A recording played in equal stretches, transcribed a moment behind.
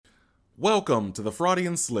Welcome to the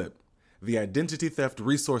Fraudian Slip, the Identity Theft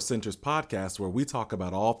Resource Center's podcast where we talk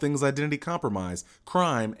about all things identity compromise,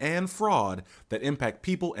 crime, and fraud that impact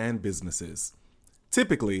people and businesses.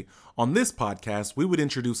 Typically, on this podcast, we would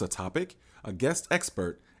introduce a topic, a guest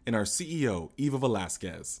expert, and our CEO, Eva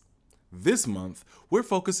Velasquez. This month, we're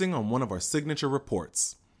focusing on one of our signature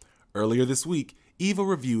reports. Earlier this week, Eva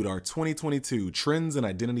reviewed our 2022 Trends in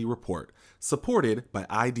Identity Report, supported by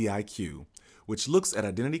IDIQ, which looks at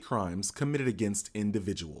identity crimes committed against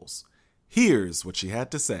individuals. Here's what she had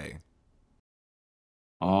to say.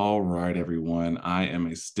 All right, everyone. I am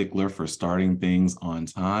a stickler for starting things on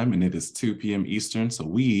time, and it is 2 p.m. Eastern, so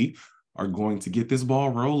we are going to get this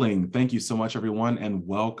ball rolling. Thank you so much, everyone, and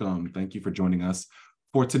welcome. Thank you for joining us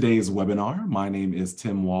for today's webinar. My name is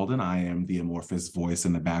Tim Walden. I am the amorphous voice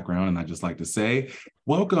in the background, and I'd just like to say,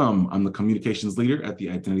 welcome. I'm the communications leader at the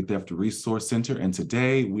Identity Theft Resource Center, and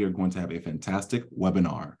today we are going to have a fantastic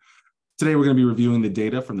webinar. Today, we're going to be reviewing the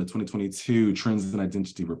data from the 2022 Trends in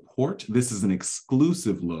Identity Report. This is an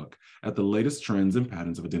exclusive look at the latest trends and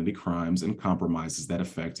patterns of identity crimes and compromises that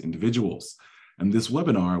affect individuals. And this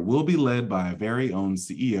webinar will be led by our very own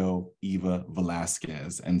CEO, Eva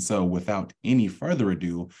Velasquez. And so without any further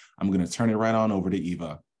ado, I'm going to turn it right on over to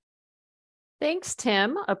Eva. Thanks,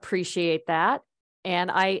 Tim. Appreciate that. And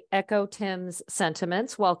I echo Tim's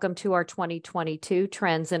sentiments. Welcome to our 2022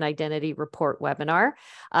 Trends in Identity Report webinar.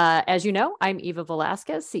 As you know, I'm Eva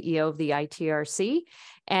Velasquez, CEO of the ITRC,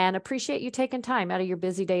 and appreciate you taking time out of your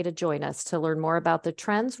busy day to join us to learn more about the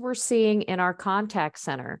trends we're seeing in our contact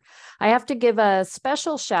center. I have to give a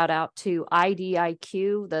special shout out to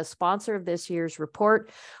IDIQ, the sponsor of this year's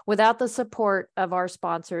report. Without the support of our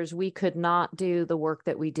sponsors, we could not do the work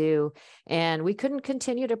that we do, and we couldn't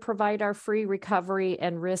continue to provide our free recovery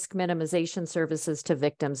and risk minimization services to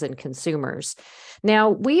victims and consumers. Now,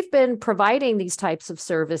 we've been providing these types of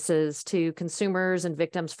services to consumers and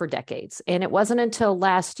victims for decades, and it wasn't until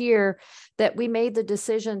last year that we made the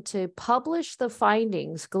decision to publish the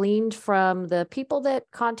findings gleaned from the people that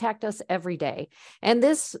contact us every day. And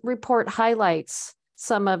this report highlights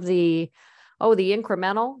some of the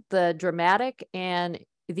incremental, the dramatic, and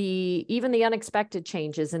even the unexpected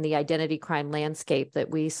changes in the identity crime landscape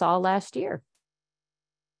that we saw last year.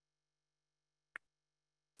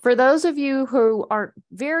 For those of you who aren't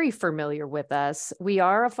very familiar with us, we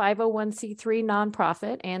are a 501c3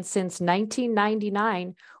 nonprofit, and since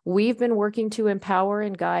 1999, we've been working to empower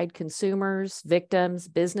and guide consumers, victims,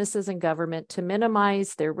 businesses, and government to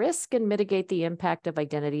minimize their risk and mitigate the impact of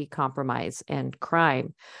identity compromise and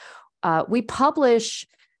crime. We publish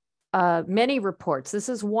many reports. This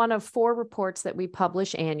is one of 4 reports that we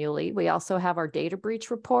publish annually. We also have our data breach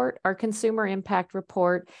report, our consumer impact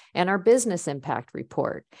report, and our business impact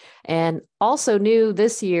report. And also new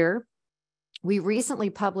this year, we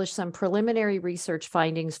recently published some preliminary research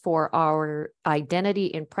findings for our identity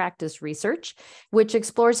in practice research, which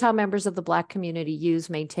explores how members of the Black community use,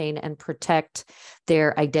 maintain, and protect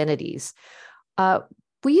their identities.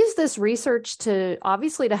 We use this research to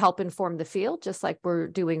help inform the field, just like we're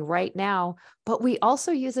doing right now, but we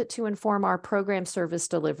also use it to inform our program service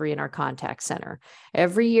delivery in our contact center.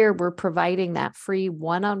 Every year, we're providing that free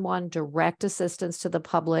one-on-one direct assistance to the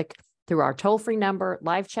public through our toll-free number,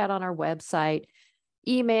 live chat on our website,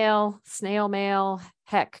 email, snail mail,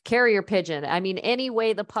 heck, carrier pigeon. I mean, any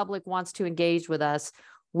way the public wants to engage with us,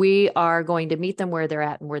 we are going to meet them where they're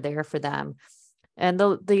at, and we're there for them. And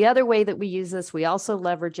the other way that we use this, we also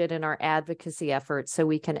leverage it in our advocacy efforts so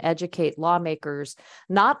we can educate lawmakers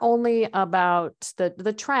not only about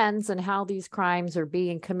the trends and how these crimes are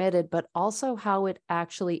being committed, but also how it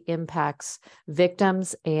actually impacts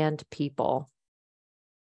victims and people.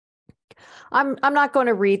 I'm not going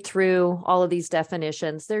to read through all of these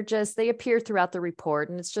definitions. They appear throughout the report,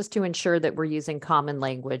 and it's just to ensure that we're using common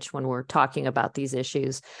language when we're talking about these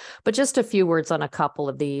issues. But just a few words on a couple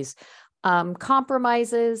of these.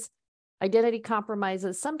 Compromises, identity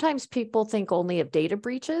compromises. Sometimes people think only of data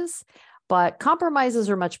breaches, but compromises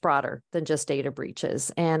are much broader than just data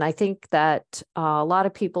breaches. And I think that a lot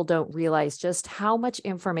of people don't realize just how much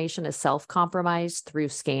information is self-compromised through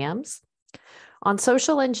scams. On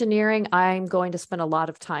social engineering, I'm going to spend a lot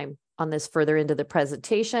of time on this further into the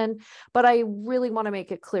presentation, but I really want to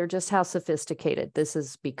make it clear just how sophisticated this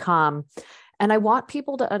has become. And I want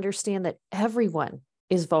people to understand that everyone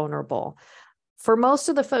is vulnerable. For most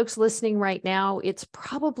of the folks listening right now, it's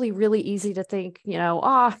probably really easy to think,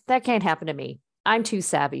 that can't happen to me. I'm too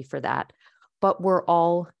savvy for that. But we're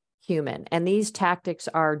all human. And these tactics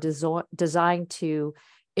are designed to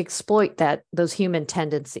exploit those human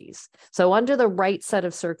tendencies. So under the right set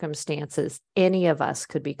of circumstances, any of us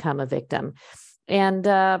could become a victim. And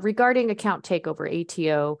regarding account takeover,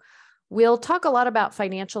 ATO, we'll talk a lot about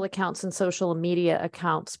financial accounts and social media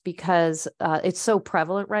accounts because it's so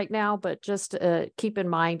prevalent right now, but just keep in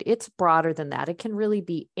mind, it's broader than that. It can really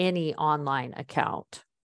be any online account.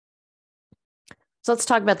 So let's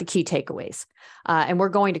talk about the key takeaways. And we're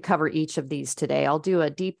going to cover each of these today. I'll do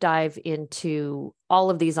a deep dive into all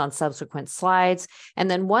of these on subsequent slides.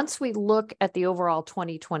 And then once we look at the overall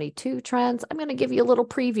 2022 trends, I'm going to give you a little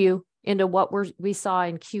preview into what we saw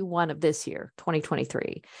in Q1 of this year,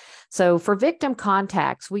 2023. So for victim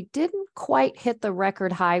contacts, we didn't quite hit the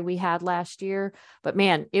record high we had last year, but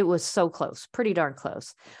man, it was so close, pretty darn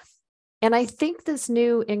close. And I think this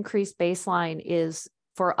new increased baseline is,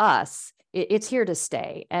 for us, it's here to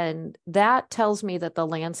stay. And that tells me that the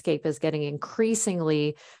landscape is getting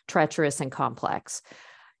increasingly treacherous and complex.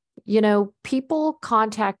 You know, people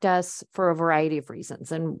contact us for a variety of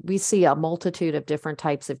reasons, and we see a multitude of different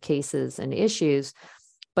types of cases and issues.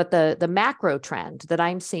 But the macro trend that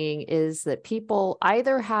I'm seeing is that people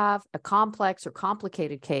either have a complex or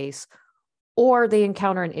complicated case, or they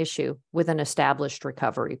encounter an issue with an established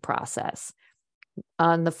recovery process.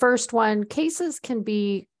 On the first one, cases can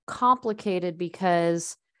be complicated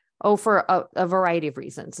because, for a variety of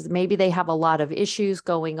reasons. Maybe they have a lot of issues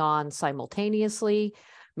going on simultaneously.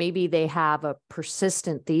 Maybe they have a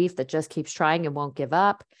persistent thief that just keeps trying and won't give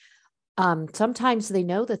up. Sometimes they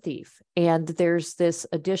know the thief, and there's this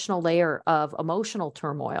additional layer of emotional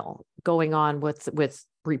turmoil going on with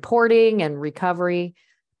reporting and recovery.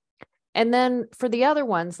 And then for the other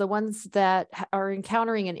ones, the ones that are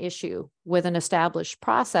encountering an issue with an established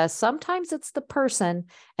process, sometimes it's the person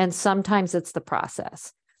and sometimes it's the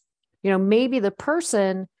process. You know, maybe the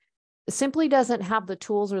person simply doesn't have the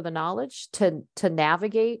tools or the knowledge to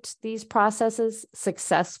navigate these processes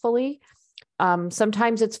successfully.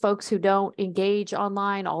 Sometimes it's folks who don't engage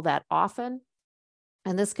online all that often.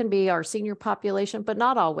 And this can be our senior population, but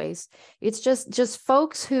not always. It's just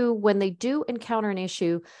folks who, when they do encounter an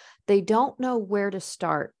issue, they don't know where to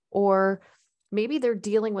start, or maybe they're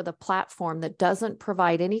dealing with a platform that doesn't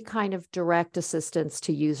provide any kind of direct assistance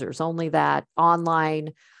to users, only that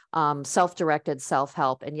online self-directed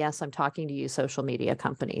self-help. And yes, I'm talking to you, social media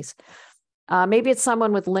companies. Maybe it's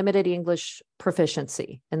someone with limited English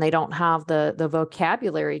proficiency, and they don't have the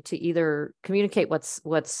vocabulary to either communicate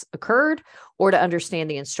what's occurred or to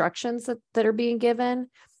understand the instructions that are being given.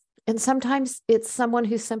 And sometimes it's someone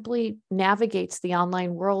who simply navigates the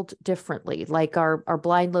online world differently, like our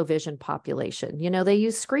blind, low vision population. You know, they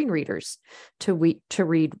use screen readers to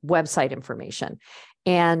read website information.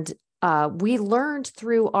 And we learned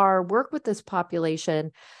through our work with this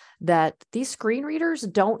population that these screen readers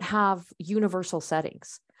don't have universal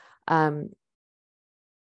settings. You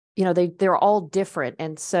know, they're all different.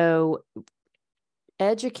 And so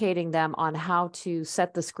educating them on how to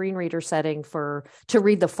set the screen reader setting to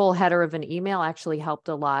read the full header of an email actually helped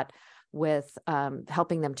a lot with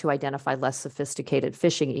helping them to identify less sophisticated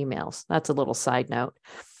phishing emails. That's a little side note.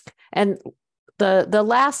 And the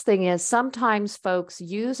last thing is, sometimes folks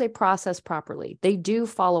use a process properly. They do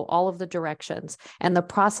follow all of the directions, and the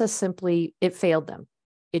process simply, it failed them.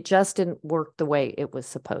 It just didn't work the way it was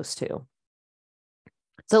supposed to.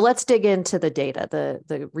 So let's dig into the data,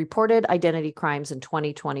 the reported identity crimes in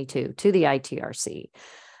 2022 to the ITRC.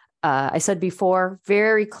 I said before,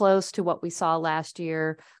 very close to what we saw last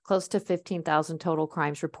year, close to 15,000 total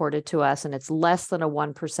crimes reported to us, and it's less than a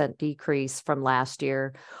 1% decrease from last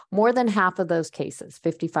year. More than half of those cases,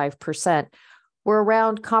 55%, were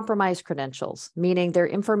around compromised credentials, meaning their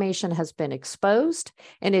information has been exposed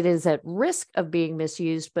and it is at risk of being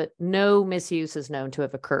misused, but no misuse is known to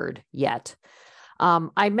have occurred yet.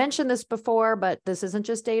 I mentioned this before, but this isn't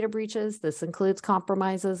just data breaches. This includes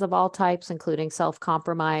compromises of all types, including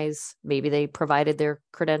self-compromise. Maybe they provided their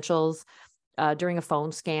credentials during a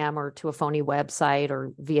phone scam or to a phony website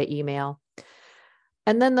or via email.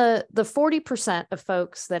 And then the 40% of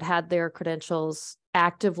folks that had their credentials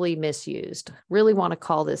actively misused, really want to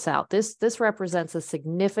call this out. This represents a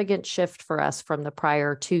significant shift for us from the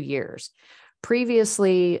prior 2 years.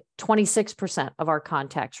 Previously, 26% of our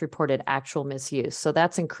contacts reported actual misuse. So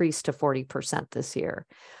that's increased to 40% this year.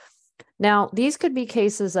 Now, these could be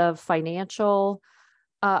cases of financial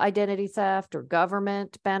identity theft or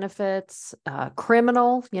government benefits,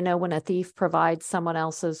 criminal, you know, when a thief provides someone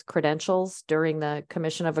else's credentials during the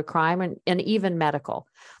commission of a crime, and even medical.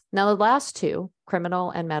 Now, the last two,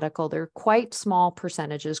 criminal and medical, they're quite small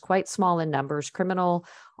percentages, quite small in numbers. Criminal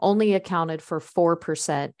only accounted for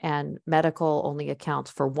 4%, and medical only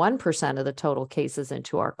accounts for 1% of the total cases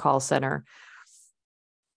into our call center.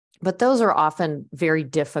 But those are often very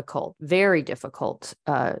difficult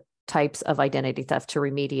types of identity theft to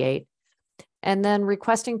remediate. And then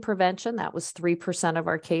requesting prevention, that was 3% of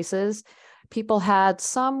our cases. People had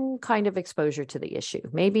some kind of exposure to the issue.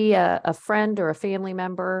 Maybe a friend or a family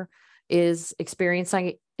member is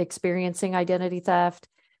experiencing identity theft.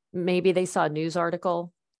 Maybe they saw a news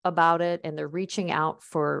article about it and they're reaching out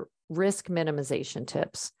for risk minimization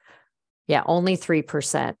tips. Yeah, only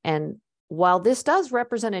 3%. And while this does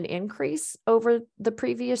represent an increase over the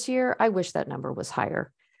previous year, I wish that number was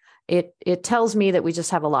higher. It tells me that we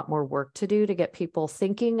just have a lot more work to do to get people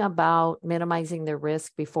thinking about minimizing their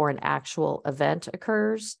risk before an actual event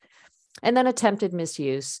occurs. And then attempted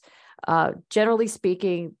misuse. Generally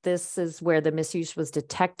speaking, this is where the misuse was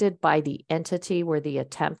detected by the entity where the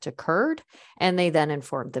attempt occurred, and they then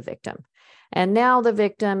informed the victim. And now the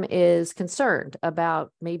victim is concerned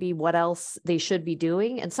about maybe what else they should be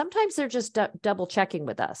doing. And sometimes they're just double checking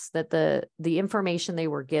with us that the information they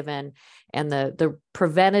were given and the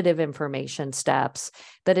preventative information steps,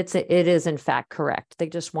 that it is in fact correct. They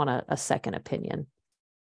just want a second opinion.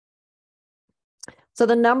 So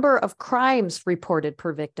the number of crimes reported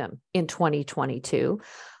per victim in 2022,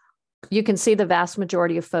 you can see the vast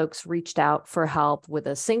majority of folks reached out for help with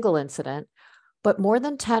a single incident, but more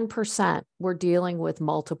than 10% were dealing with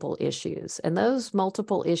multiple issues. And those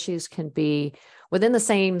multiple issues can be within the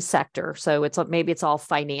same sector. So maybe it's all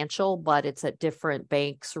financial, but it's at different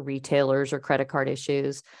banks or retailers or credit card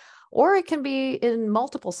issues, or it can be in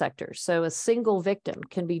multiple sectors. So a single victim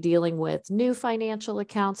can be dealing with new financial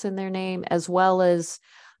accounts in their name, as well as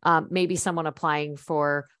maybe someone applying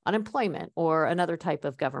for unemployment or another type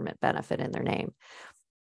of government benefit in their name.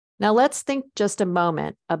 Now, let's think just a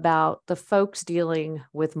moment about the folks dealing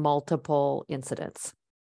with multiple incidents.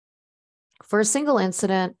 For a single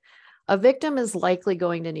incident, a victim is likely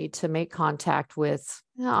going to need to make contact with,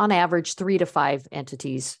 on average, 3 to 5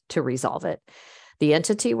 entities to resolve it. The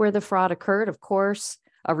entity where the fraud occurred, of course,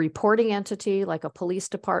 a reporting entity like a police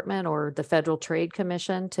department or the Federal Trade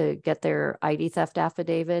Commission to get their ID theft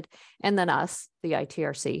affidavit, and then us, the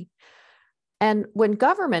ITRC. And when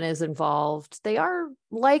government is involved, they are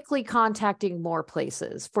likely contacting more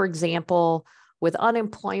places. For example, with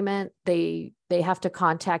unemployment, they have to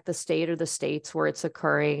contact the state or the states where it's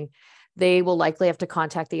occurring. They will likely have to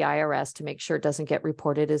contact the IRS to make sure it doesn't get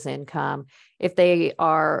reported as income. If they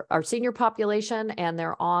are our senior population and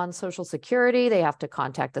they're on Social Security, they have to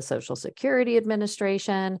contact the Social Security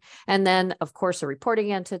Administration. And then, of course, a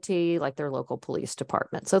reporting entity like their local police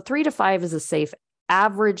department. So 3 to 5 is a safe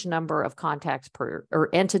average number of contacts or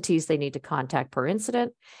entities they need to contact per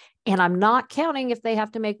incident. And I'm not counting if they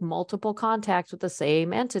have to make multiple contacts with the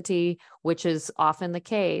same entity, which is often the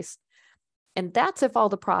case. And that's if all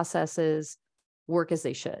the processes work as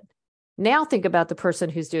they should. Now think about the person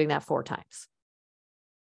who's doing that 4 times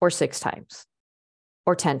or 6 times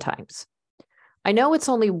or 10 times. I know it's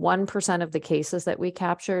only 1% of the cases that we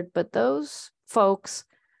captured, but those folks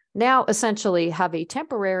now essentially have a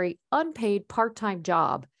temporary unpaid part-time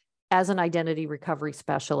job as an identity recovery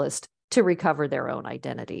specialist to recover their own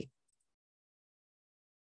identity.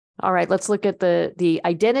 All right, let's look at the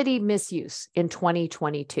identity misuse in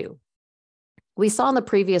 2022. We saw on the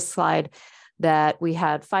previous slide that we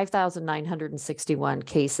had 5,961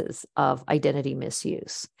 cases of identity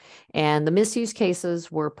misuse. And the misuse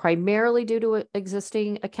cases were primarily due to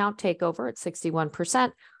existing account takeover at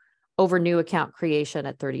 61%, over new account creation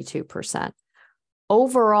at 32%.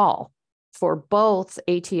 Overall, for both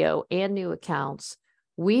ATO and new accounts,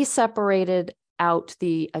 we separated out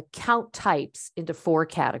the account types into 4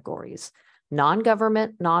 categories: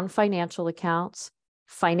 non-government, non-financial accounts,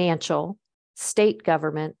 financial, state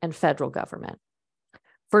government, and federal government.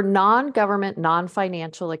 For non-government,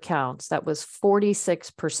 non-financial accounts, that was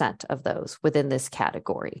 46% of those within this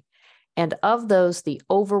category. And of those, the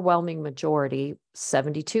overwhelming majority,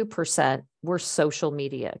 72%, were social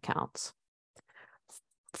media accounts.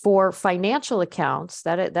 For financial accounts,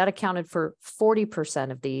 that accounted for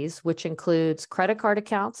 40% of these, which includes credit card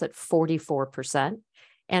accounts at 44%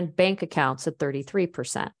 and bank accounts at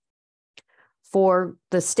 33%. For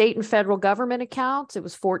the state and federal government accounts, it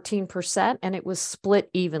was 14%, and it was split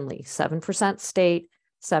evenly, 7% state,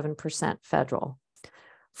 7% federal.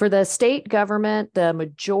 For the state government, the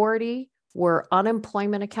majority were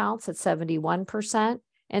unemployment accounts at 71%,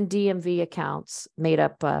 and DMV accounts made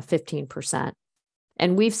up 15%.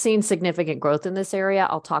 And we've seen significant growth in this area.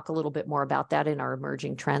 I'll talk a little bit more about that in our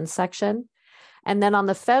emerging trends section. And then on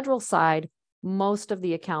the federal side, most of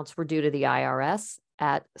the accounts were due to the IRS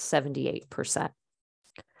at 78%.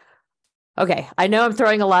 Okay, I know I'm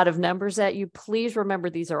throwing a lot of numbers at you. Please remember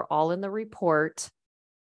these are all in the report.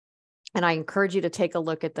 And I encourage you to take a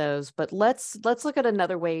look at those. But let's look at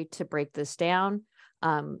another way to break this down.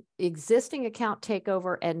 Existing account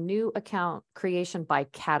takeover and new account creation by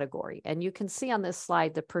category. And you can see on this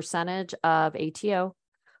slide the percentage of ATO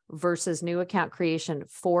versus new account creation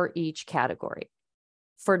for each category.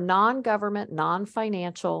 For non-government,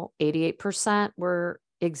 non-financial, 88% were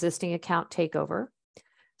existing account takeover.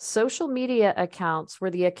 Social media accounts were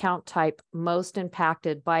the account type most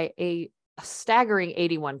impacted by a staggering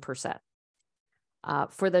 81%.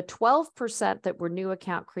 For the 12% that were new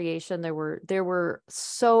account creation, there were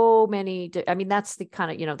so many, I mean, that's the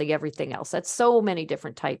kind of, the everything else. That's so many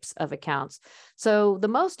different types of accounts. So the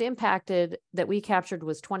most impacted that we captured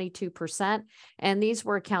was 22%. And these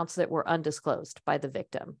were accounts that were undisclosed by the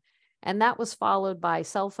victim. And that was followed by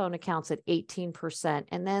cell phone accounts at 18%.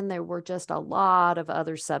 And then there were just a lot of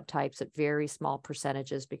other subtypes at very small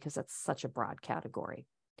percentages because that's such a broad category.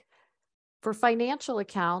 For financial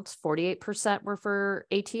accounts, 48% were for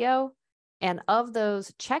ATO, and of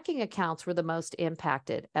those, checking accounts were the most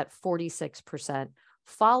impacted at 46%,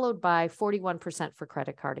 followed by 41% for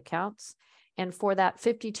credit card accounts. And for that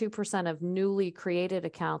 52% of newly created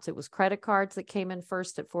accounts, it was credit cards that came in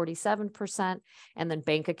first at 47%, and then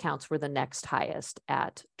bank accounts were the next highest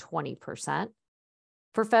at 20%.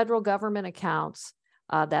 For federal government accounts,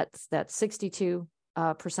 that's 62%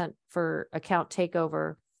 for account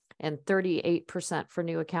takeover, and 38% for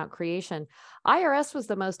new account creation. IRS was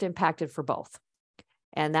the most impacted for both.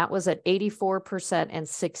 And that was at 84% and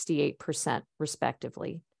 68%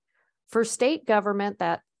 respectively. For state government,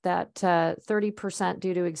 that 30%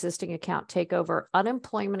 due to existing account takeover,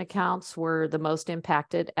 unemployment accounts were the most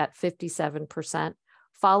impacted at 57%,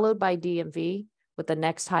 followed by DMV with the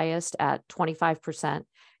next highest at 25%.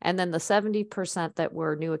 And then the 70% that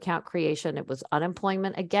were new account creation, it was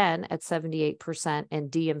unemployment again at 78% and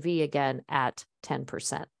DMV again at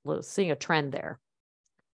 10%. We're seeing a trend there.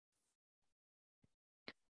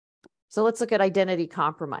 So let's look at identity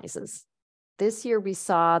compromises. This year, we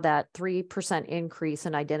saw that 3% increase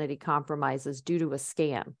in identity compromises due to a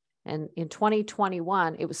scam. And in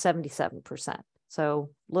 2021, it was 77%. So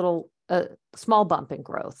small bump in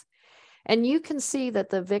growth. And you can see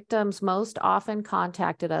that the victims most often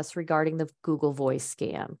contacted us regarding the Google Voice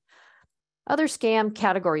scam. Other scam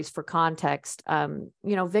categories for context,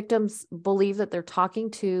 victims believe that they're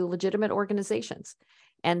talking to legitimate organizations,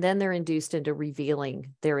 and then they're induced into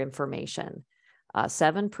revealing their information.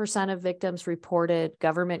 7% of victims reported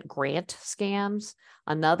government grant scams.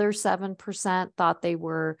 Another 7% thought they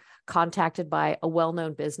were contacted by a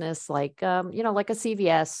well-known business like a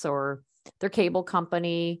CVS or their cable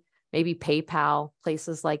company, maybe PayPal,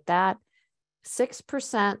 places like that.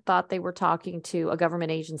 6% thought they were talking to a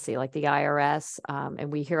government agency like the IRS.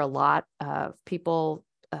 And we hear a lot of people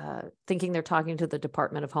thinking they're talking to the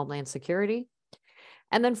Department of Homeland Security.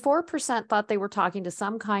 And then 4% thought they were talking to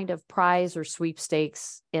some kind of prize or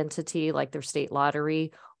sweepstakes entity like their state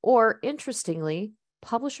lottery, or interestingly,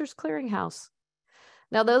 Publishers Clearinghouse.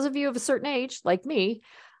 Now, those of you of a certain age, like me,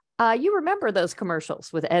 you remember those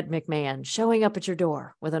commercials with Ed McMahon showing up at your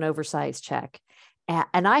door with an oversized check.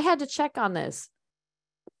 And I had to check on this.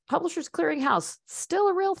 Publishers Clearinghouse, still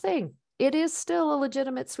a real thing. It is still a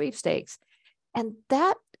legitimate sweepstakes. And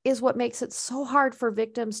that is what makes it so hard for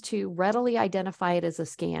victims to readily identify it as a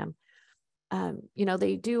scam.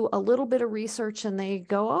 They do a little bit of research and they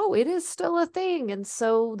go, oh, it is still a thing. And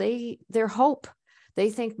so their hope, they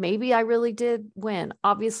think maybe I really did win.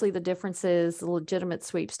 Obviously, the difference is the legitimate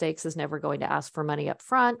sweepstakes is never going to ask for money up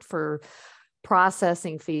front for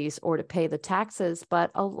processing fees or to pay the taxes. But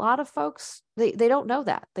a lot of folks, they don't know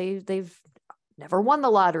that. They've never won the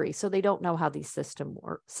lottery, so they don't know how these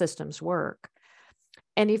systems work.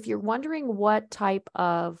 And if you're wondering what type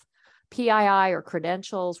of PII or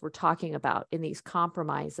credentials we're talking about in these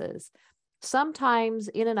compromises, sometimes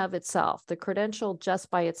in and of itself, the credential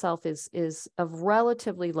just by itself is of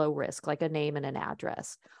relatively low risk, like a name and an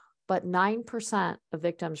address. But 9% of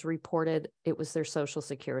victims reported it was their social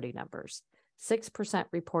security numbers. 6%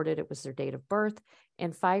 reported it was their date of birth,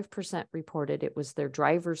 and 5% reported it was their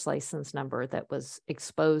driver's license number that was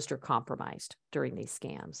exposed or compromised during these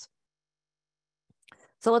scams.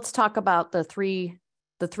 So let's talk about the three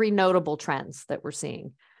notable trends that we're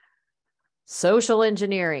seeing. Social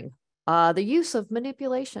engineering, the use of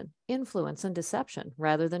manipulation, influence, and deception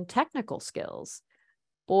rather than technical skills.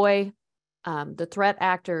 Boy, the threat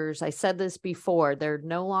actors, I said this before, they're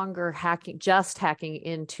no longer hacking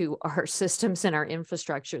into our systems and our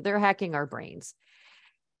infrastructure. They're hacking our brains.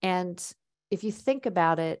 And if you think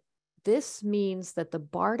about it, this means that the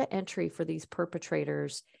bar to entry for these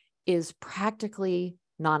perpetrators is practically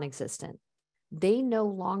non-existent. they no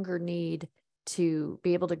longer need to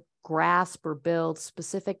be able to grasp or build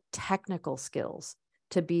specific technical skills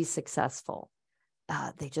to be successful.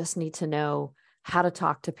 They just need to know how to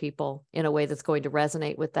talk to people in a way that's going to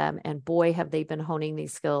resonate with them. And boy, have they been honing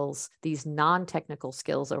these skills, these non-technical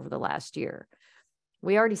skills over the last year.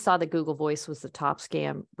 We already saw that Google Voice was the top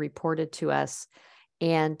scam reported to us.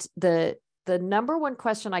 And the number one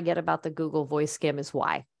question I get about the Google Voice scam is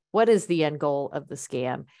why? What is the end goal of the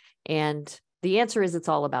scam? And the answer is it's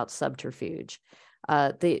all about subterfuge.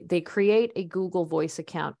 They create a Google Voice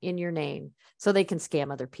account in your name so they can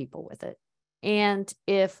scam other people with it. And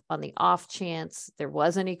if on the off chance there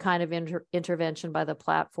was any kind of intervention by the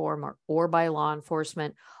platform or by law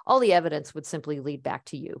enforcement, all the evidence would simply lead back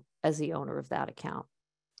to you as the owner of that account.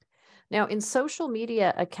 Now, in social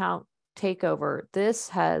media account takeover, this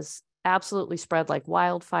has absolutely spread like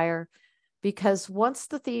wildfire, because once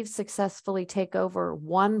the thieves successfully take over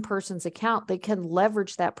one person's account, they can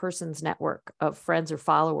leverage that person's network of friends or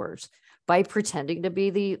followers by pretending to be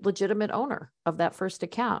the legitimate owner of that first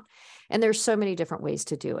account. And there's so many different ways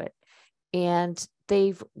to do it. And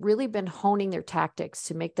they've really been honing their tactics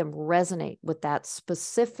to make them resonate with that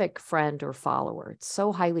specific friend or follower. It's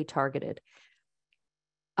so highly targeted.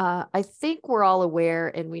 I think we're all aware,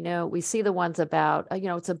 and we see the ones about,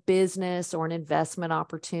 it's a business or an investment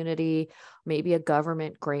opportunity, maybe a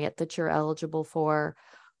government grant that you're eligible for.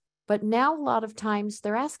 But now a lot of times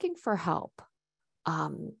they're asking for help.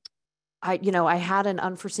 I had an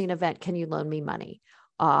unforeseen event. Can you loan me money?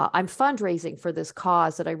 I'm fundraising for this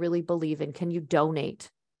cause that I really believe in. Can you donate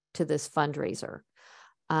to this fundraiser?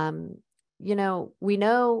 We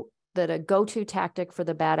know that a go-to tactic for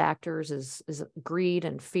the bad actors is greed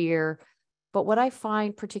and fear. But what I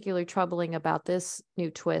find particularly troubling about this new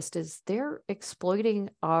twist is they're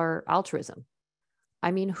exploiting our altruism.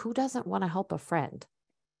 I mean, who doesn't want to help a friend?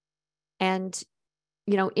 And,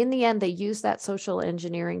 in the end, they use that social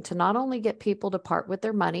engineering to not only get people to part with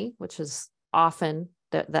their money, which is often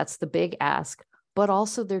that's the big ask, but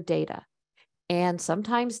also their data. And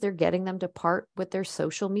sometimes they're getting them to part with their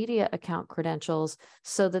social media account credentials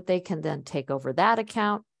so that they can then take over that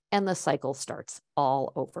account and the cycle starts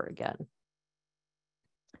all over again.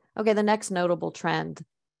 Okay, the next notable trend,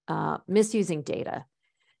 misusing data.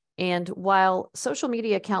 And while social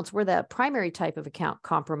media accounts were the primary type of account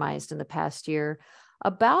compromised in the past year,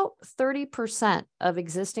 about 30% of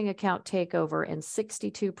existing account takeover and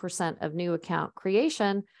 62% of new account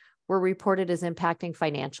creation were reported as impacting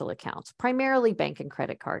financial accounts, primarily bank and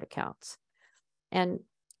credit card accounts. And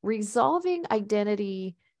resolving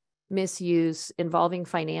identity misuse involving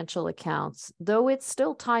financial accounts, though it's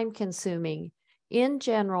still time consuming, in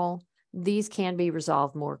general, these can be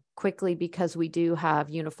resolved more quickly because we do have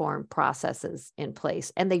uniform processes in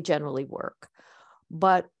place and they generally work.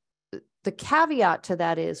 But the caveat to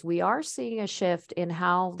that is we are seeing a shift in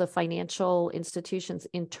how the financial institutions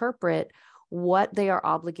interpret what they are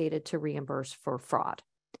obligated to reimburse for fraud.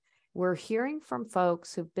 We're hearing from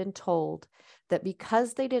folks who've been told that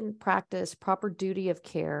because they didn't practice proper duty of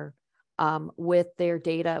care with their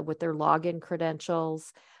data, with their login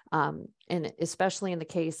credentials, and especially in the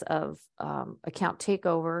case of account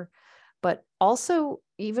takeover, but also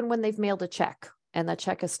even when they've mailed a check and the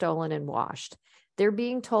check is stolen and washed, they're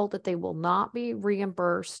being told that they will not be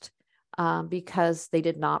reimbursed because they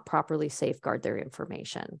did not properly safeguard their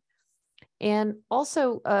information. And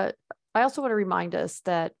also, I also want to remind us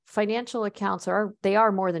that financial accounts are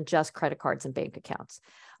more than just credit cards and bank accounts.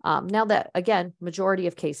 Now that, again, majority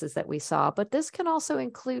of cases that we saw, but this can also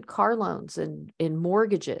include car loans and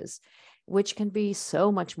mortgages, which can be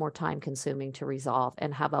so much more time consuming to resolve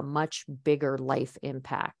and have a much bigger life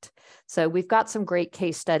impact. So we've got some great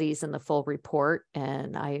case studies in the full report,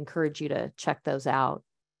 and I encourage you to check those out.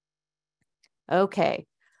 Okay,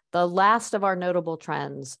 the last of our notable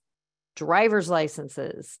trends, driver's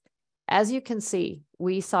licenses. As you can see,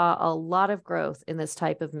 we saw a lot of growth in this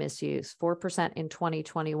type of misuse, 4% in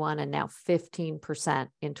 2021 and now 15%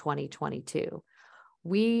 in 2022.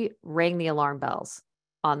 We rang the alarm bells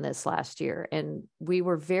on this last year, and we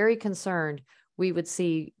were very concerned we would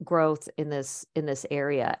see growth in this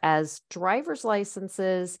area as driver's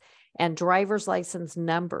licenses and driver's license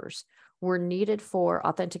numbers were needed for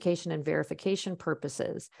authentication and verification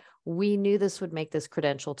purposes. We knew this would make this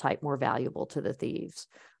credential type more valuable to the thieves.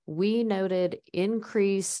 We noted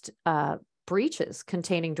increased breaches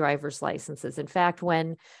containing driver's licenses. In fact,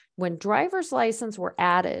 when driver's license were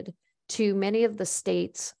added to many of the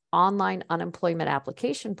state's online unemployment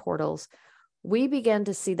application portals, we began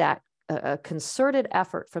to see that a concerted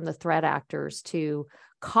effort from the threat actors to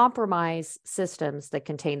compromise systems that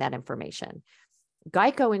contain that information.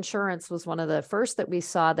 Geico Insurance was one of the first that we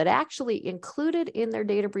saw that actually included in their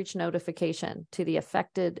data breach notification to the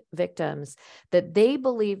affected victims that they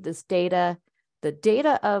believe this data, the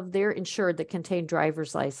data of their insured that contained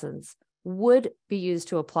driver's license, would be used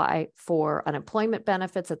to apply for unemployment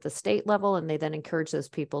benefits at the state level, and they then encourage those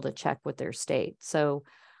people to check with their state. So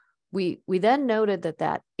we then noted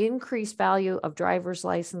that increased value of driver's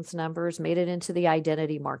license numbers made it into the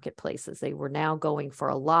identity marketplaces. They were now going for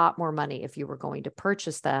a lot more money if you were going to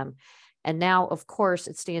purchase them. And now, of course,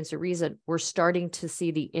 it stands to reason we're starting to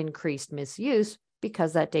see the increased misuse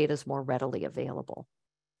because that data is more readily available.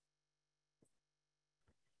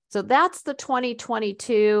 So that's the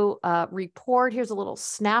 2022 report. Here's a little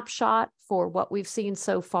snapshot for what we've seen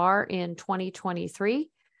so far in 2023.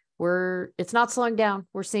 It's not slowing down.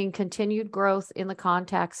 We're seeing continued growth in the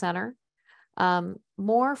contact center.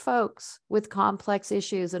 More folks with complex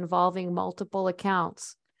issues involving multiple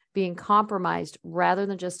accounts being compromised rather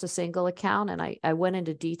than just a single account. And I went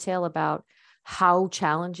into detail about how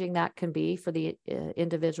challenging that can be for the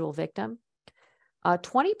individual victim.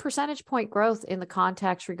 20 percentage point growth in the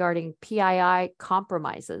contacts regarding PII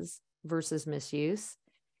compromises versus misuse.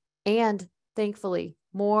 And thankfully,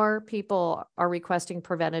 more people are requesting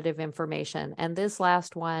preventative information. And this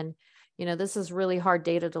last one, this is really hard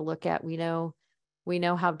data to look at. We know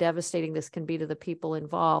how devastating this can be to the people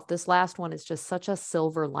involved. This last one is just such a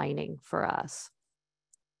silver lining for us.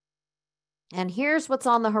 And here's what's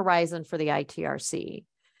on the horizon for the ITRC.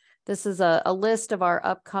 This is a list of our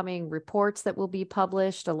upcoming reports that will be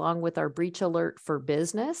published along with our breach alert for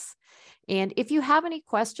business. And if you have any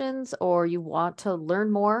questions or you want to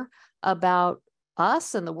learn more about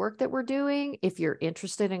us and the work that we're doing, if you're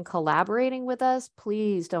interested in collaborating with us,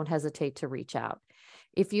 please don't hesitate to reach out.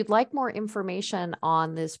 If you'd like more information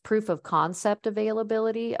on this proof of concept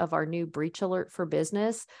availability of our new breach alert for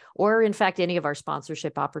business, or in fact, any of our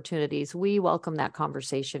sponsorship opportunities, we welcome that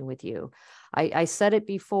conversation with you. I said it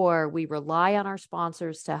before, we rely on our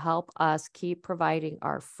sponsors to help us keep providing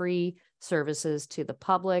our free services to the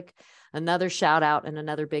public. Another shout out and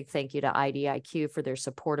another big thank you to IDIQ for their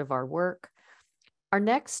support of our work. Our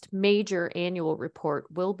next major annual report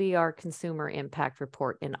will be our consumer impact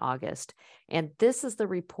report in August. And this is the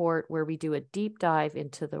report where we do a deep dive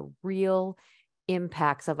into the real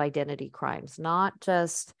impacts of identity crimes, not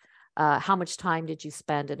just how much time did you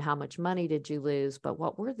spend and how much money did you lose, but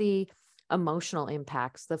what were the emotional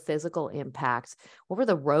impacts, the physical impacts, what were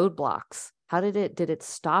the roadblocks? How did it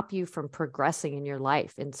stop you from progressing in your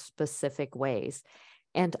life in specific ways?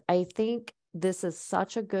 And I think this is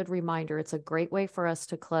such a good reminder. It's a great way for us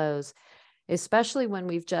to close, especially when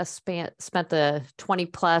we've just spent the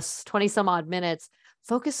 20 some odd minutes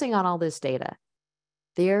focusing on all this data.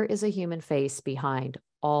 There is a human face behind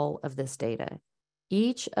all of this data.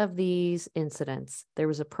 Each of these incidents, there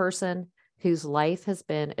was a person whose life has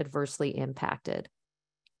been adversely impacted.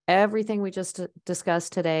 Everything we just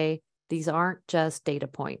discussed today, these aren't just data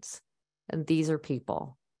points, and these are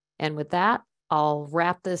people. And with that, I'll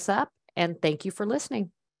wrap this up. And thank you for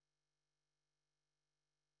listening.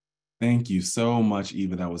 Thank you so much,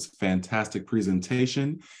 Eva. That was a fantastic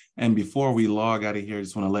presentation. And before we log out of here, I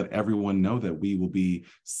just want to let everyone know that we will be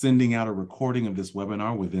sending out a recording of this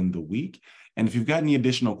webinar within the week. And if you've got any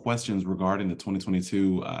additional questions regarding the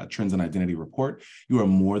 2022 Trends in Identity Report, you are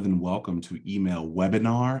more than welcome to email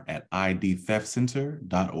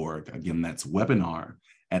webinar@idtheftcenter.org. Again, that's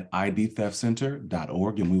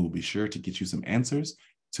webinar@idtheftcenter.org, and we will be sure to get you some answers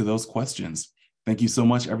to those questions. Thank you so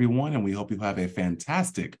much, everyone, and we hope you have a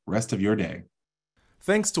fantastic rest of your day.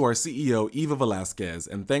 Thanks to our CEO, Eva Velasquez,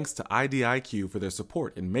 and thanks to IDIQ for their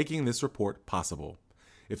support in making this report possible.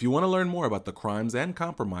 If you want to learn more about the crimes and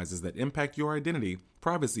compromises that impact your identity,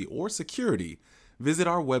 privacy, or security, visit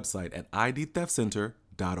our website at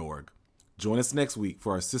idtheftcenter.org. Join us next week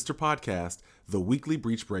for our sister podcast, The Weekly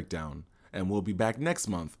Breach Breakdown, and we'll be back next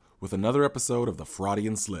month with another episode of the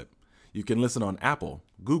Fraudian Slip. You can listen on Apple,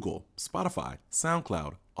 Google, Spotify,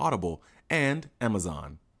 SoundCloud, Audible, and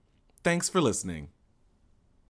Amazon. Thanks for listening.